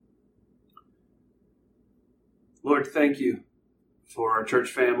Lord, thank you for our church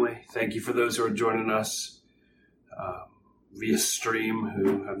family. Thank you for those who are joining us via stream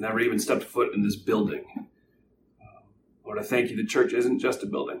who have never even stepped foot in this building. Lord, I thank you the church isn't just a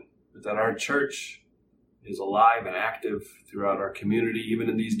building, but that our church is alive and active throughout our community, even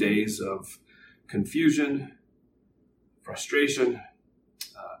in these days of confusion, frustration,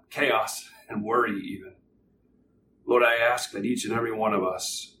 chaos, and worry even. Lord, I ask that each and every one of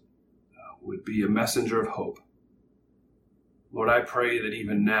us would be a messenger of hope. Lord, I pray that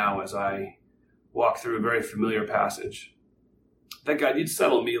even now, as I walk through a very familiar passage, that God, you'd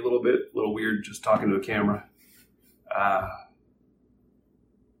settle me a little bit, a little weird just talking to a camera. But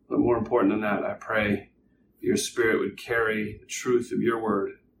more important than that, I pray your Spirit would carry the truth of your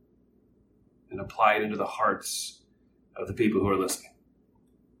word and apply it into the hearts of the people who are listening.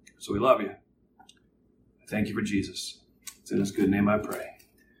 So we love you. Thank you for Jesus. It's in his good name I pray.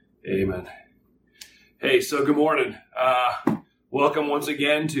 Amen. Hey, so good morning. Welcome once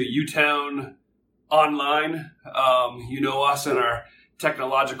again to UTown Online. You know us and our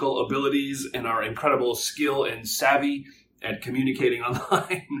technological abilities and our incredible skill and savvy at communicating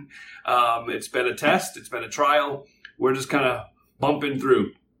online. It's been a test. It's been a trial. We're just kind of bumping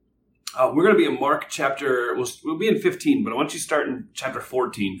through. We're going to be in Mark chapter, we'll be in 15, but I want you to start in chapter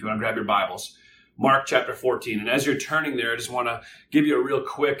 14 if you want to grab your Bibles. Mark chapter 14. And as you're turning there, I just want to give you a real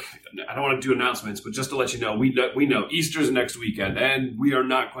quick, I don't want to do announcements, but just to let you know, we know Easter's next weekend, and we are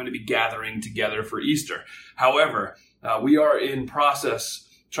not going to be gathering together for Easter. However, we are in process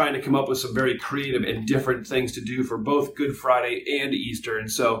trying to come up with some very creative and different things to do for both Good Friday and Easter.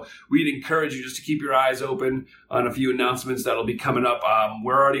 And so we'd encourage you just to keep your eyes open on a few announcements that'll be coming up.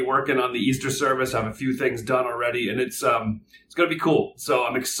 We're already working on the Easter service. I have a few things done already, and it's going to be cool. So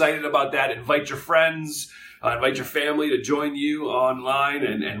I'm excited about that. Invite your friends, invite your family to join you online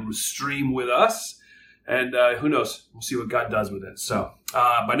and stream with us. And who knows? We'll see what God does with it. So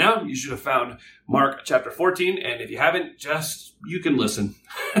by now, you should have found Mark chapter 14. And if you haven't, you can listen.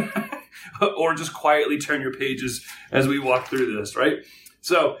 Or just quietly turn your pages as we walk through this, right?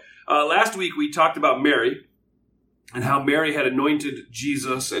 So last week, we talked about Mary and how Mary had anointed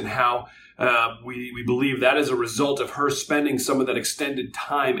Jesus and how we believe that is a result of her spending some of that extended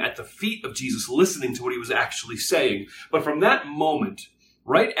time at the feet of Jesus, listening to what he was actually saying. But from that moment,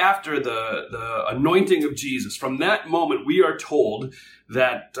 right after the anointing of Jesus, from that moment, we are told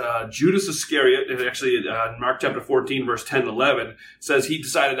that Judas Iscariot, and actually in Mark chapter 14, verse 10 and 11, says he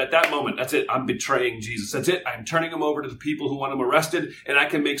decided at that moment, that's it, I'm betraying Jesus. That's it, I'm turning him over to the people who want him arrested, and I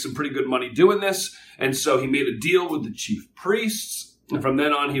can make some pretty good money doing this. And so he made a deal with the chief priests, and from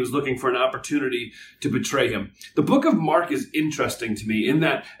then on, he was looking for an opportunity to betray him. The book of Mark is interesting to me in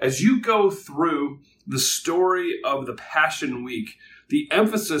that as you go through the story of the Passion Week, the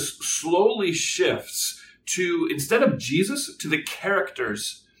emphasis slowly shifts to, instead of Jesus, to the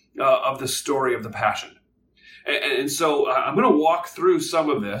characters of the story of the Passion. And so I'm going to walk through some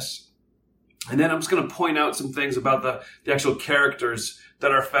of this, and then I'm just going to point out some things about the actual characters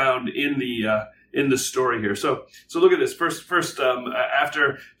that are found in the story here. So look at this. First,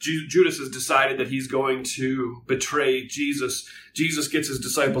 after Judas has decided that he's going to betray Jesus, Jesus gets his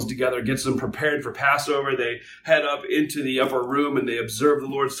disciples together, gets them prepared for Passover. They head up into the upper room and they observe the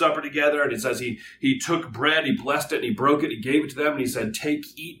Lord's Supper together. And it says he took bread, he blessed it, and he broke it. He gave it to them and he said, "Take,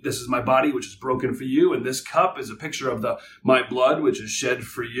 eat. This is my body, which is broken for you. And this cup is a picture of my blood, which is shed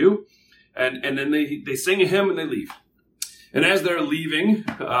for you." And then they sing a hymn and they leave. And as they're leaving,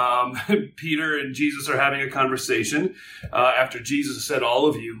 Peter and Jesus are having a conversation after Jesus said, "All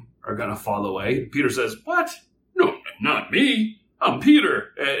of you are going to fall away." Peter says, "What? No, not me. I'm Peter."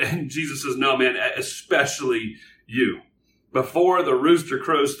 And Jesus says, "No, man, especially you. Before the rooster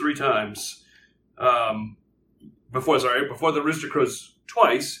crows three times, before the rooster crows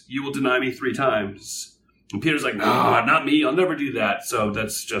twice, you will deny me three times." And Peter's like, "No, not me. I'll never do that." So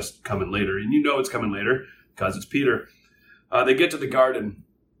that's just coming later. And you know it's coming later because it's Peter. They get to the Garden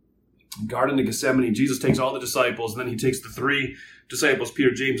of Gethsemane. Jesus takes all the disciples, and then he takes the three disciples,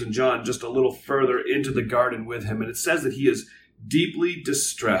 Peter, James, and John, just a little further into the garden with him. And it says that he is deeply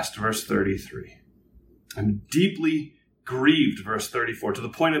distressed, verse 33. "I'm deeply grieved," verse 34, "to the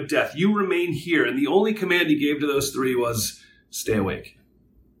point of death. You remain here." And the only command he gave to those three was, "Stay awake."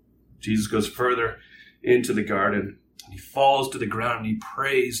 Jesus goes further into the garden, and he falls to the ground, and he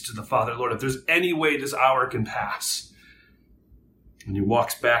prays to the Father, "Lord, if there's any way this hour can pass." And he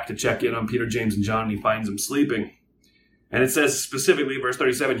walks back to check in on Peter, James, and John, and he finds them sleeping. And it says specifically, verse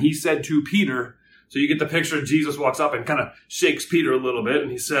 37, he said to Peter, so you get the picture, Jesus walks up and kind of shakes Peter a little bit, and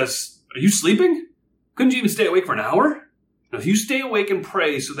he says, "Are you sleeping? Couldn't you even stay awake for an hour?" Now, if you stay awake and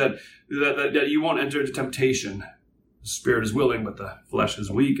pray so that you won't enter into temptation, the spirit is willing, but the flesh is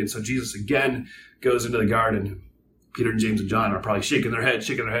weak. And so Jesus again goes into the garden. Peter and James and John are probably shaking their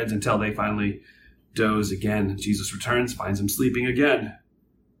heads until they finally doze again. Jesus returns, finds him sleeping again,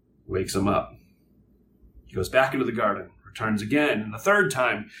 wakes him up. He goes back into the garden, returns again. And the third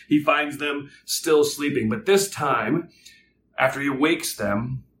time, he finds them still sleeping. But this time, after he wakes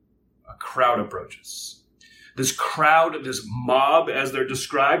them, a crowd approaches. This crowd, this mob, as they're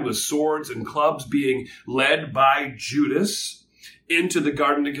described, with swords and clubs, being led by Judas into the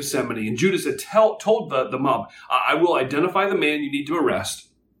Garden of Gethsemane. And Judas had told the mob, I will identify the man you need to arrest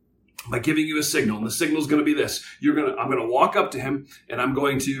by giving you a signal. And the signal is going to be this. I'm going to walk up to him, and I'm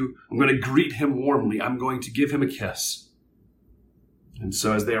going to greet him warmly. I'm going to give him a kiss. And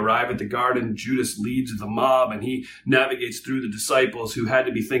so as they arrive at the garden, Judas leads the mob, and he navigates through the disciples who had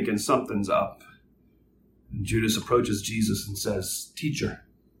to be thinking something's up. And Judas approaches Jesus and says, "Teacher."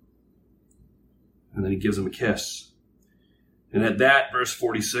 And then he gives him a kiss. And at that, verse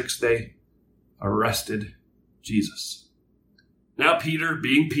 46, they arrested Jesus. Now Peter,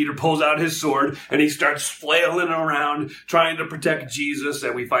 being Peter, pulls out his sword and he starts flailing around trying to protect Jesus.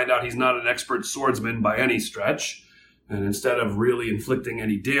 And we find out he's not an expert swordsman by any stretch. And instead of really inflicting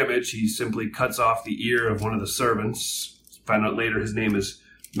any damage, he simply cuts off the ear of one of the servants. Find out later his name is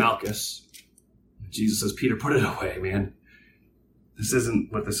Malchus. Jesus says, "Peter, put it away, man. This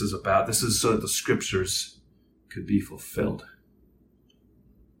isn't what this is about. This is so that the scriptures could be fulfilled."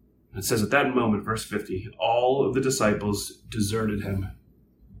 It says at that moment, verse 50, all of the disciples deserted him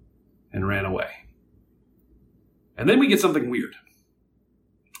and ran away. And then we get something weird.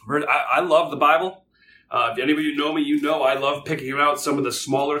 I love the Bible. If any of you know me, you know I love picking out some of the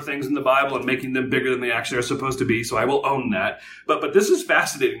smaller things in the Bible and making them bigger than they actually are supposed to be, so I will own that. But this is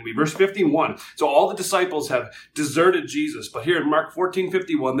fascinating to me. Verse 51, so all the disciples have deserted Jesus, but here in Mark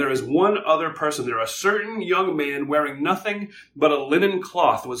 14:51, there is one other person. There, a certain young man wearing nothing but a linen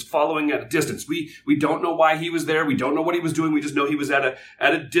cloth was following at a distance. We don't know why he was there. We don't know what he was doing. We just know he was at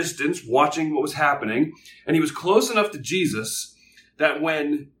a distance watching what was happening. And he was close enough to Jesus that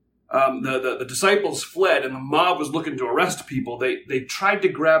when the disciples fled and the mob was looking to arrest people, they tried to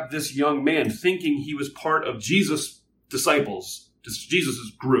grab this young man thinking he was part of Jesus' disciples,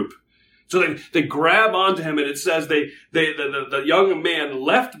 Jesus' group. So they grab onto him, and it says the young man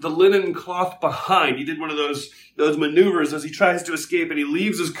left the linen cloth behind. He did one of those maneuvers as he tries to escape, and he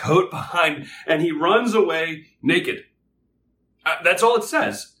leaves his coat behind and he runs away naked. That's all it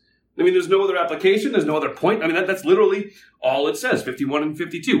says. I mean, there's no other application. There's no other point. I mean, that's literally all it says, 51 and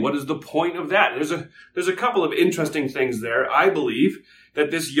 52. What is the point of that? There's a couple of interesting things there. I believe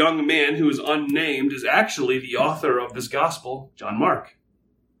that this young man who is unnamed is actually the author of this gospel, John Mark.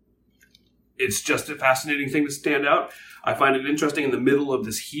 It's just a fascinating thing to stand out. I find it interesting in the middle of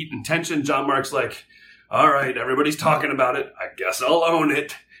this heat and tension. John Mark's like, all right, everybody's talking about it. I guess I'll own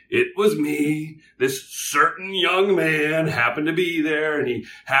it. It was me. This certain young man happened to be there, and he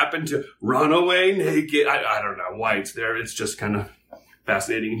happened to run away naked. I don't know why it's there. It's just kind of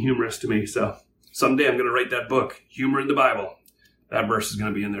fascinating and humorous to me. So someday I'm going to write that book, Humor in the Bible. That verse is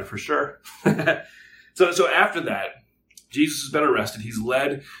going to be in there for sure. So after that, Jesus has been arrested. He's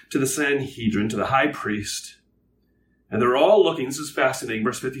led to the Sanhedrin, to the high priest. And they're all looking, this is fascinating,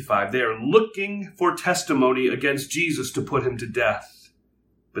 verse 55, they are looking for testimony against Jesus to put him to death.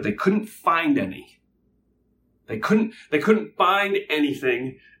 But they couldn't find any. They couldn't find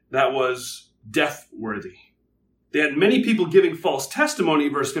anything that was death-worthy. They had many people giving false testimony,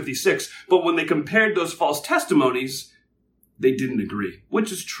 verse 56, but when they compared those false testimonies, they didn't agree,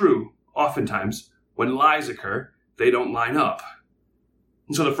 which is true oftentimes. When lies occur, they don't line up.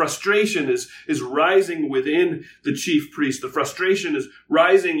 And so the frustration is rising within the chief priest. The frustration is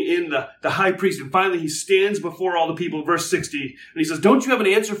rising in the high priest. And finally, he stands before all the people, verse 60, and he says, don't you have an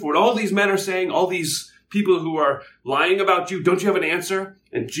answer for it? All these men are saying, all these people who are lying about you, don't you have an answer?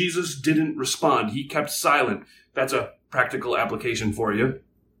 And Jesus didn't respond. He kept silent. That's a practical application for you.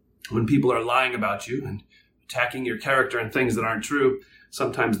 When people are lying about you and attacking your character and things that aren't true,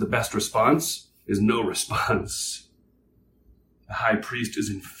 sometimes the best response is no response. The high priest is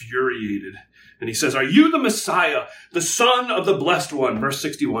infuriated, and he says, are you the Messiah, the Son of the Blessed One? Verse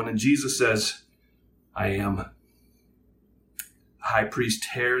 61, and Jesus says, I am. The high priest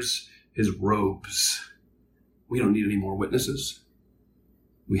tears his robes. We don't need any more witnesses.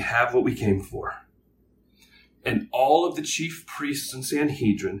 We have what we came for. And all of the chief priests and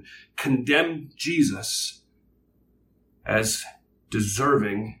Sanhedrin condemned Jesus as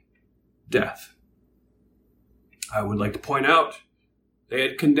deserving death. I would like to point out they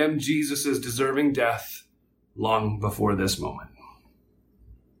had condemned Jesus as deserving death long before this moment.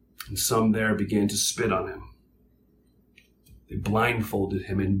 And some there began to spit on him. They blindfolded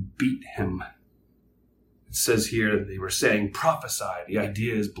him and beat him. It says here that they were saying, prophesy. The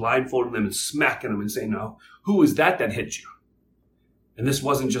idea is blindfolding them and smacking them and saying, no, who was that hit you? And this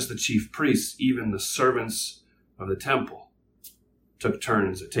wasn't just the chief priests, even the servants of the temple took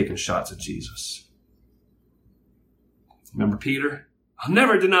turns at taking shots at Jesus. Remember Peter? I'll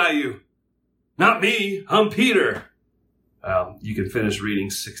never deny you. Not me, I'm Peter. You can finish reading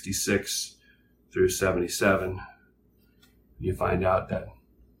 66 through 77. You find out that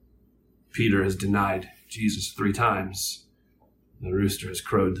Peter has denied Jesus 3 times. The rooster has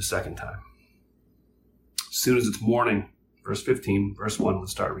crowed the second time. As soon as it's morning, verse 15, verse 1,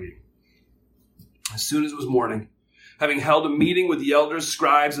 let's start reading. As soon as it was morning, having held a meeting with the elders,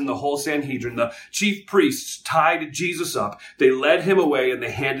 scribes, and the whole Sanhedrin, the chief priests tied Jesus up. They led him away and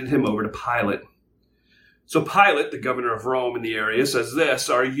they handed him over to Pilate. So Pilate, the governor of Rome in the area, says this,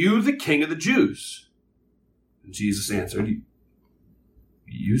 are you the king of the Jews? And Jesus answered,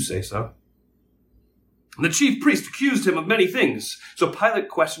 you say so. And the chief priest accused him of many things. So Pilate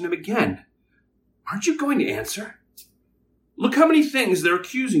questioned him again. Aren't you going to answer? Look how many things they're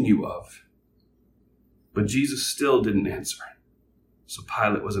accusing you of. But Jesus still didn't answer. So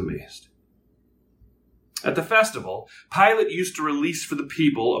Pilate was amazed. At the festival, Pilate used to release for the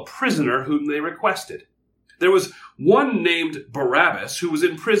people a prisoner whom they requested. There was one named Barabbas who was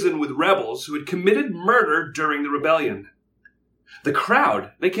in prison with rebels who had committed murder during the rebellion. The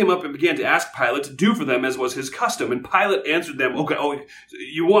crowd, they came up and began to ask Pilate to do for them as was his custom. And Pilate answered them,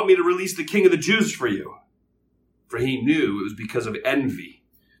 you want me to release the king of the Jews for you? For he knew it was because of envy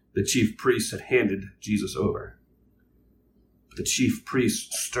the chief priests had handed Jesus over. The chief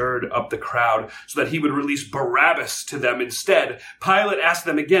priests stirred up the crowd so that he would release Barabbas to them instead. Pilate asked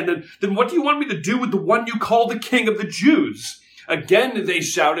them again, then what do you want me to do with the one you call the king of the Jews? Again they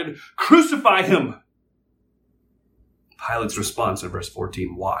shouted, crucify him! Pilate's response in verse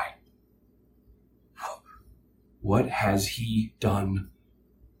 14, why? What has he done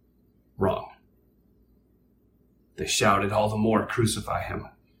wrong? They shouted all the more, crucify him.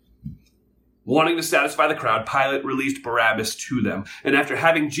 Wanting to satisfy the crowd, Pilate released Barabbas to them. And after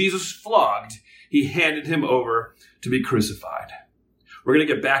having Jesus flogged, he handed him over to be crucified. We're going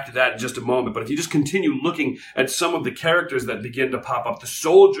to get back to that in just a moment. But if you just continue looking at some of the characters that begin to pop up, the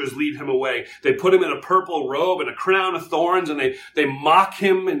soldiers lead him away. They put him in a purple robe and a crown of thorns, and they mock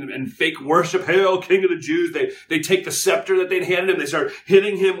him and fake worship. Hail, King of the Jews. They take the scepter that they'd handed him. They start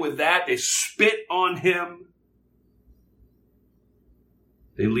hitting him with that. They spit on him.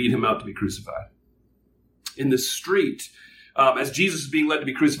 They lead him out to be crucified. In the street, as Jesus is being led to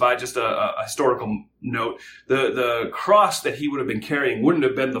be crucified, just a historical note, the cross that he would have been carrying wouldn't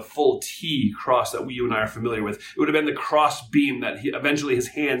have been the full T cross that you and I are familiar with. It would have been the cross beam that eventually his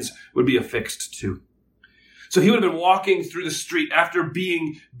hands would be affixed to. So he would have been walking through the street after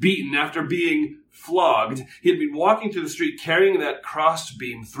being beaten, after being flogged. He had been walking through the street carrying that cross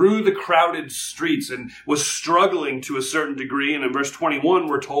beam through the crowded streets and was struggling to a certain degree. And in verse 21,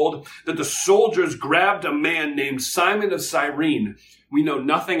 we're told that the soldiers grabbed a man named Simon of Cyrene. We know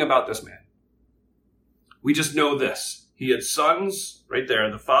nothing about this man. We just know this. He had sons, right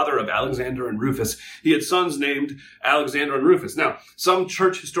there, the father of Alexander and Rufus. He had sons named Alexander and Rufus. Now, some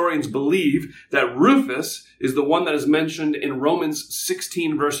church historians believe that Rufus is the one that is mentioned in Romans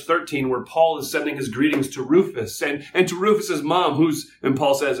 16, verse 13, where Paul is sending his greetings to Rufus and to Rufus's mom, and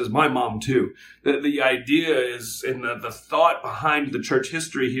Paul says, is my mom too. The idea is, and the thought behind the church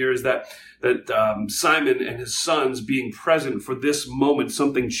history here is that Simon and his sons being present for this moment,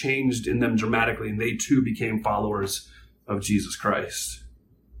 something changed in them dramatically, and they too became followers of Jesus Christ.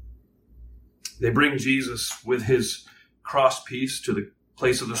 They bring Jesus with his cross piece to the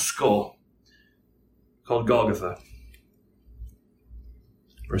place of the skull called Golgotha.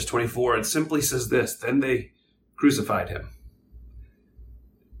 Verse 24, it simply says this, then they crucified him.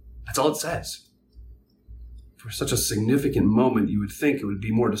 That's all it says. For such a significant moment, you would think it would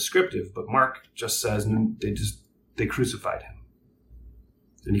be more descriptive, but Mark just says they crucified him.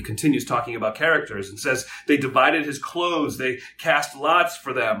 And he continues talking about characters and says they divided his clothes. They cast lots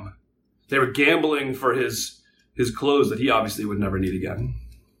for them. They were gambling for his clothes that he obviously would never need again.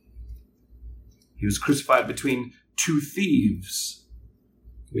 He was crucified between 2 thieves.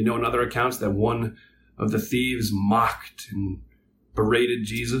 We know in other accounts that one of the thieves mocked and berated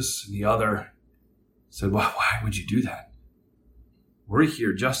Jesus, and the other said, why would you do that? We're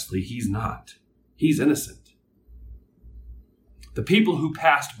here justly. He's not. He's innocent. The people who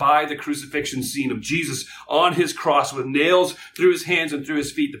passed by the crucifixion scene of Jesus on his cross with nails through his hands and through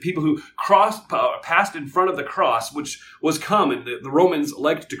his feet, the people who passed in front of the cross, which was common. The Romans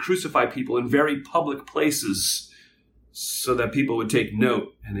liked to crucify people in very public places so that people would take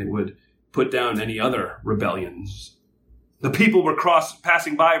note and it would put down any other rebellions. The people were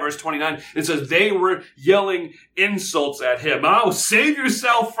passing by, verse 29. It says they were yelling insults at him. Oh, save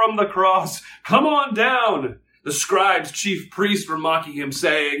yourself from the cross. Come on down. The scribes, chief priests were mocking him,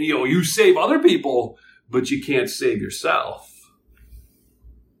 saying, you save other people, but you can't save yourself.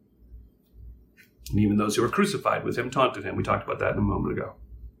 And even those who were crucified with him taunted him. We talked about that a moment ago.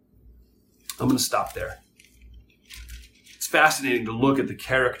 I'm going to stop there. It's fascinating to look at the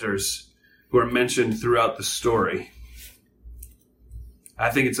characters who are mentioned throughout the story. I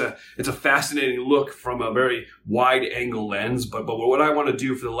think it's a fascinating look from a very wide angle lens, but what I want to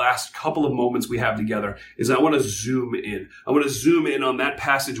do for the last couple of moments we have together is I want to zoom in. I want to zoom in on that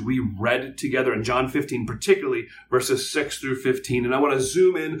passage we read together in John 15, particularly verses 6 through 15. And I want to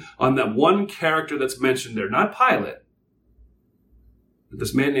zoom in on that one character that's mentioned there, not Pilate, but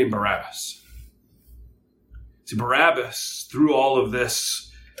this man named Barabbas. See, Barabbas, through all of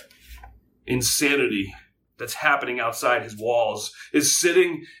this insanity that's happening outside his walls, is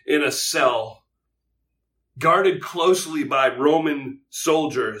sitting in a cell guarded closely by Roman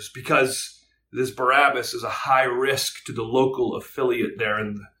soldiers because this Barabbas is a high risk to the local affiliate there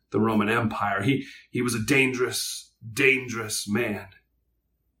in the Roman Empire. He was a dangerous, dangerous man.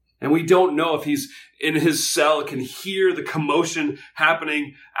 And we don't know if he's in his cell, can hear the commotion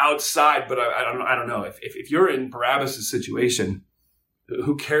happening outside, but I don't know. If you're in Barabbas' situation,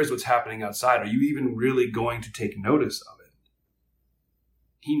 who cares what's happening outside? Are you even really going to take notice of it?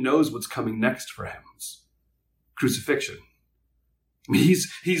 He knows what's coming next for him. It's crucifixion. I mean,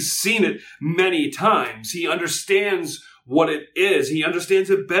 he's seen it many times. He understands what it is. He understands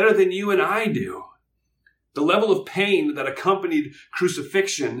it better than you and I do. The level of pain that accompanied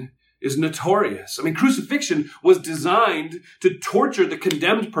crucifixion is notorious. I mean, crucifixion was designed to torture the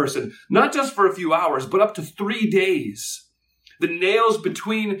condemned person, not just for a few hours, but up to 3 days. The nails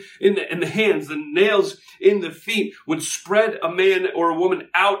in the hands, the nails in the feet would spread a man or a woman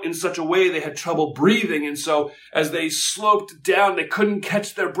out in such a way they had trouble breathing. And so as they sloped down, they couldn't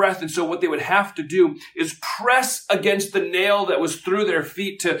catch their breath. And so what they would have to do is press against the nail that was through their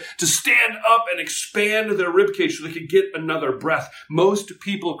feet to stand up and expand their ribcage so they could get another breath. Most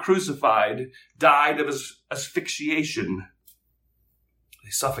people crucified died of asphyxiation.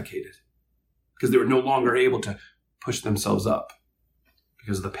 They suffocated because they were no longer able to push themselves up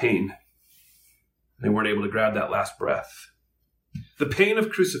because of the pain. They weren't able to grab that last breath. The pain of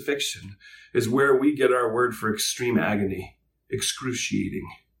crucifixion is where we get our word for extreme agony, excruciating.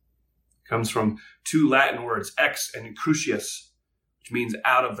 It comes from two Latin words, ex and crucius, which means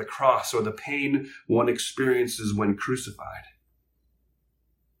out of the cross, or the pain one experiences when crucified.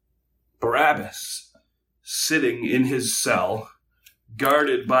 Barabbas, sitting in his cell,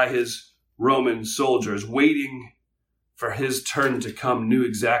 guarded by his Roman soldiers, waiting for his turn to come, knew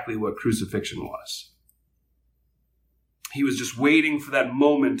exactly what crucifixion was. He was just waiting for that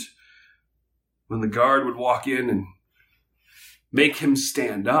moment when the guard would walk in and make him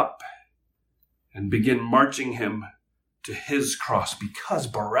stand up and begin marching him to his cross because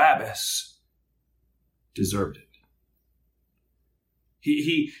Barabbas deserved it.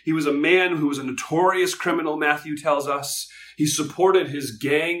 He was a man who was a notorious criminal, Matthew tells us. He supported his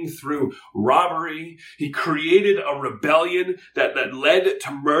gang through robbery. He created a rebellion that led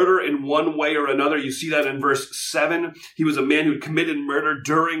to murder in one way or another. You see that in verse 7. He was a man who committed murder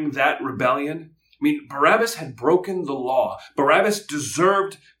during that rebellion. I mean, Barabbas had broken the law. Barabbas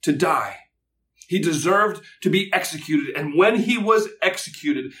deserved to die. He deserved to be executed. And when he was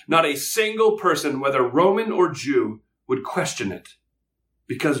executed, not a single person, whether Roman or Jew, would question it.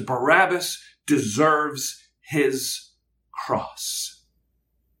 Because Barabbas deserves his cross.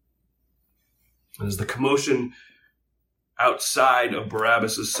 And as the commotion outside of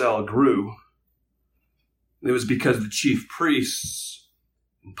Barabbas' cell grew, it was because the chief priests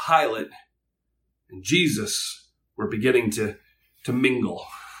and Pilate and Jesus were beginning to mingle.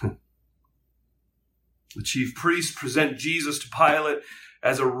 The chief priests present Jesus to Pilate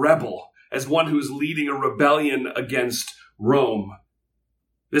as a rebel, as one who is leading a rebellion against Rome.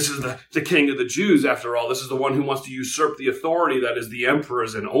 This is the king of the Jews, after all. This is the one who wants to usurp the authority that is the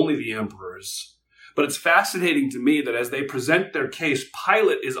emperor's and only the emperor's. But it's fascinating to me that as they present their case,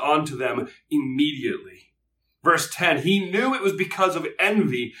 Pilate is on to them immediately. Verse 10, he knew it was because of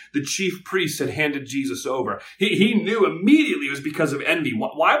envy the chief priests had handed Jesus over. He knew immediately it was because of envy.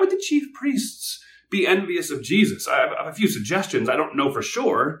 Why would the chief priests be envious of Jesus? I have a few suggestions. I don't know for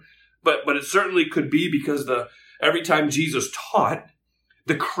sure, but it certainly could be because every time Jesus taught,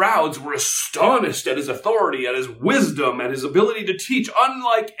 the crowds were astonished at his authority, at his wisdom, at his ability to teach,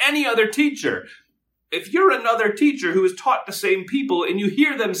 unlike any other teacher. If you're another teacher who has taught the same people and you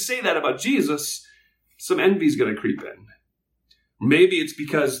hear them say that about Jesus, some envy is going to creep in. Maybe it's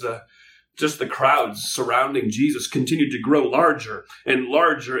because just the crowds surrounding Jesus continued to grow larger and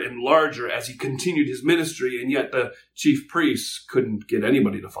larger and larger as he continued his ministry, and yet the chief priests couldn't get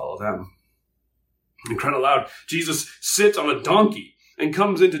anybody to follow them. And crying out loud, Jesus sits on a donkey and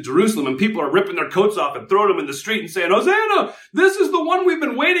comes into Jerusalem, and people are ripping their coats off and throwing them in the street and saying, "Hosanna, this is the one we've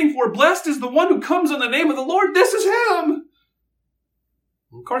been waiting for. Blessed is the one who comes in the name of the Lord. This is him."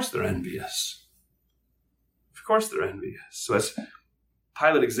 Of course they're envious. Of course they're envious. So as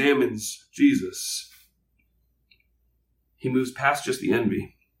Pilate examines Jesus, he moves past just the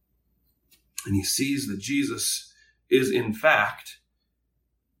envy, and he sees that Jesus is in fact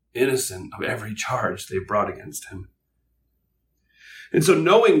innocent of every charge they brought against him. And so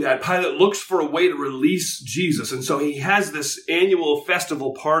knowing that, Pilate looks for a way to release Jesus. And so he has this annual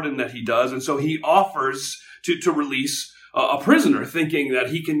festival pardon that he does. And so he offers to release a prisoner, thinking that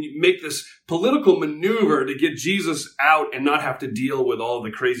he can make this political maneuver to get Jesus out and not have to deal with all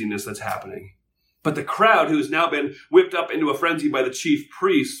the craziness that's happening. But the crowd, who has now been whipped up into a frenzy by the chief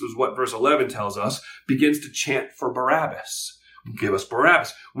priests, is what verse 11 tells us, begins to chant for Barabbas. Give us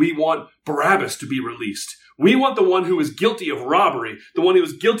Barabbas. We want Barabbas to be released. We want the one who is guilty of robbery, the one who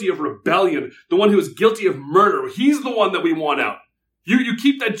is guilty of rebellion, the one who is guilty of murder. He's the one that we want out. You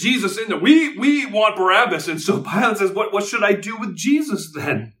keep that Jesus in there. We want Barabbas. And so Pilate says, what should I do with Jesus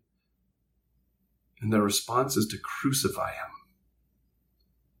then? And their response is to crucify him.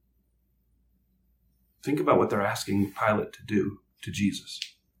 Think about what they're asking Pilate to do to Jesus.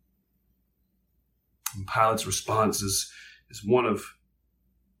 And Pilate's response is one of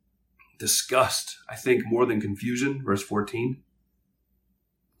disgust, I think, more than confusion. Verse 14.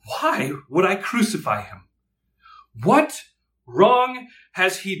 Why would I crucify him? What wrong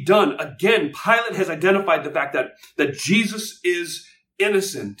has he done? Again, Pilate has identified the fact that Jesus is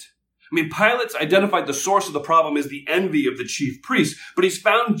innocent. I mean, Pilate's identified the source of the problem is the envy of the chief priests, but he's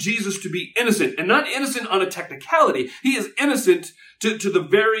found Jesus to be innocent, and not innocent on a technicality. He is innocent to the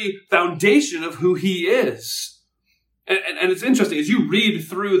very foundation of who he is. And it's interesting, as you read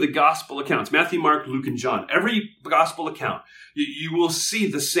through the gospel accounts, Matthew, Mark, Luke, and John, every gospel account, you will see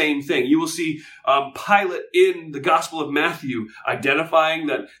the same thing. You will see Pilate in the Gospel of Matthew identifying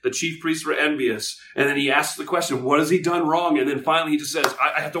that the chief priests were envious. And then he asks the question, what has he done wrong? And then finally he just says,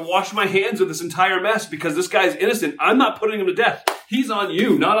 I have to wash my hands of this entire mess because this guy's innocent. I'm not putting him to death. He's on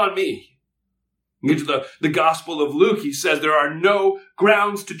you, not on me. You get to the Gospel of Luke, he says there are no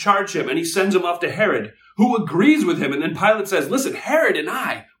grounds to charge him. And he sends him off to Herod, who agrees with him. And then Pilate says, listen, Herod and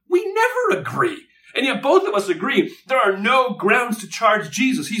I, we never agree. And yet both of us agree there are no grounds to charge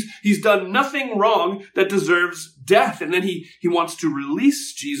Jesus. He's done nothing wrong that deserves death. And then he wants to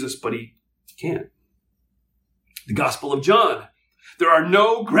release Jesus, but he can't. The Gospel of John. There are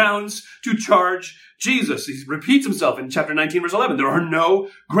no grounds to charge Jesus. He repeats himself in chapter 19, verse 11. There are no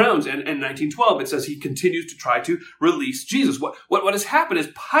grounds. And in 19:12, it says he continues to try to release Jesus. What has happened is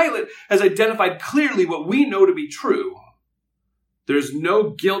Pilate has identified clearly what we know to be true. There's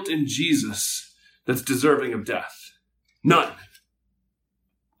no guilt in Jesus that's deserving of death. None.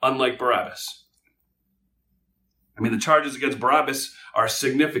 Unlike Barabbas. I mean, the charges against Barabbas are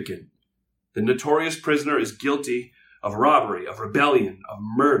significant. The notorious prisoner is guilty of robbery, of rebellion, of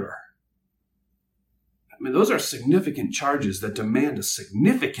murder. I mean, those are significant charges that demand a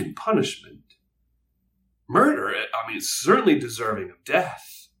significant punishment. Murder, I mean, is certainly deserving of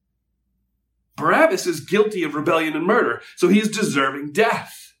death. Barabbas is guilty of rebellion and murder, so he is deserving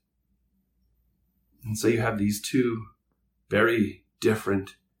death. And so you have these two very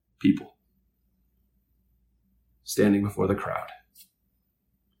different people standing before the crowd.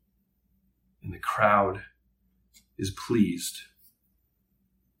 And the crowd is pleased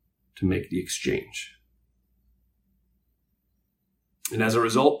to make the exchange. And as a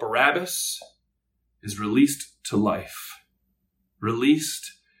result, Barabbas is released to life,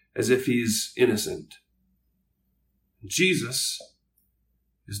 released as if he's innocent. Jesus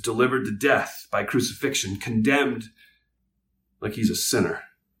is delivered to death by crucifixion, condemned like he's a sinner.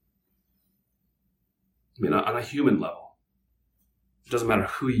 I mean, on a human level, it doesn't matter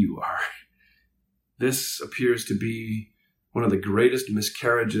who you are. This appears to be one of the greatest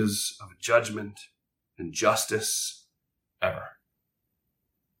miscarriages of judgment and justice ever.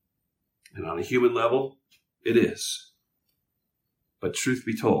 And on a human level, it is. But truth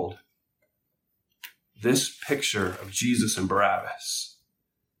be told, this picture of Jesus and Barabbas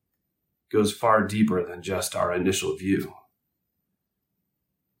goes far deeper than just our initial view.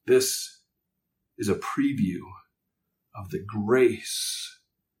 This is a preview of the grace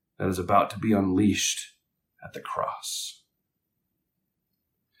that is about to be unleashed at the cross.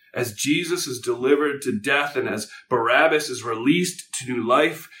 As Jesus is delivered to death and as Barabbas is released to new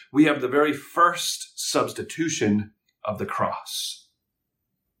life, we have the very first substitution of the cross.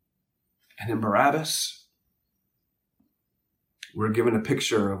 And in Barabbas, we're given a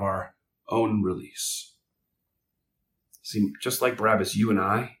picture of our own release. See, just like Barabbas, you and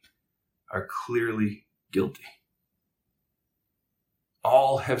I are clearly guilty.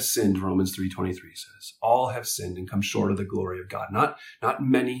 All have sinned, Romans 3:23 says. All have sinned and come short of the glory of God. Not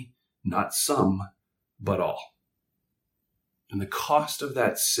many, not some, but all. And the cost of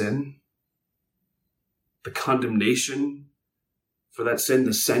that sin, the condemnation for that sin,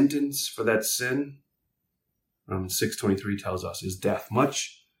 the sentence for that sin, Romans 6:23 tells us, is death,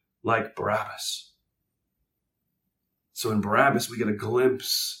 much like Barabbas. So in Barabbas, we get a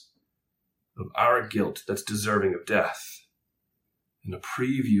glimpse of our guilt that's deserving of death, and a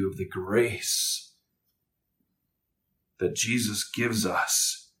preview of the grace that Jesus gives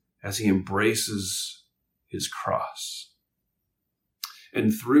us as he embraces his cross.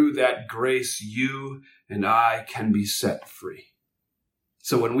 And through that grace, you and I can be set free.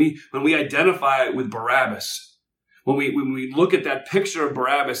 So when we identify with Barabbas, when we look at that picture of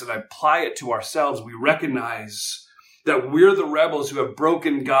Barabbas and apply it to ourselves, we recognize that we're the rebels who have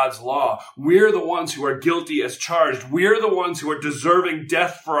broken God's law. We're the ones who are guilty as charged. We're the ones who are deserving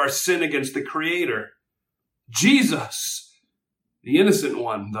death for our sin against the Creator. Jesus, the innocent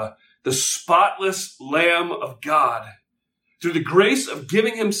one, the spotless Lamb of God, through the grace of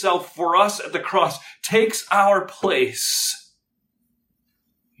giving himself for us at the cross, takes our place.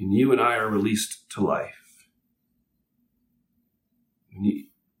 And you and I are released to life.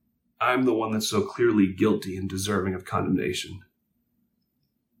 I'm the one that's so clearly guilty and deserving of condemnation.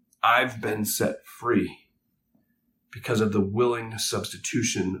 I've been set free because of the willing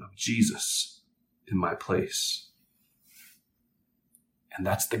substitution of Jesus in my place. And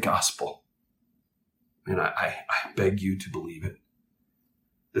that's the gospel. And I beg you to believe it.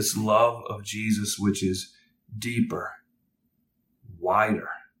 This love of Jesus, which is deeper, wider,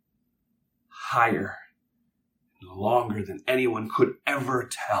 higher, and longer than anyone could ever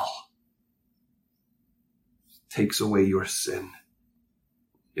tell, takes away your sin.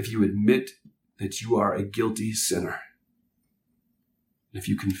 If you admit that you are a guilty sinner, if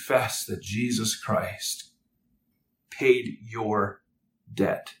you confess that Jesus Christ paid your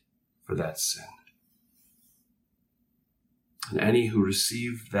debt for that sin, and any who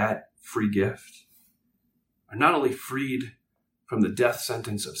receive that free gift are not only freed from the death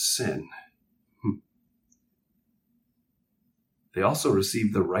sentence of sin, they also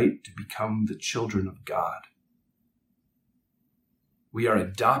receive the right to become the children of God. We are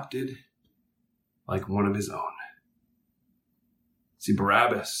adopted like one of his own. See,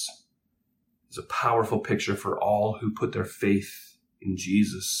 Barabbas is a powerful picture for all who put their faith in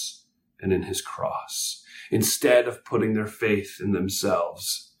Jesus and in his cross, instead of putting their faith in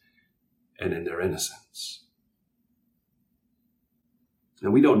themselves and in their innocence.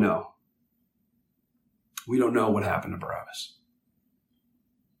 And we don't know. We don't know what happened to Barabbas.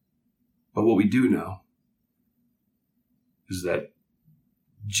 But what we do know is that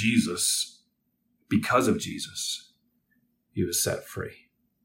Jesus, because of Jesus, he was set free.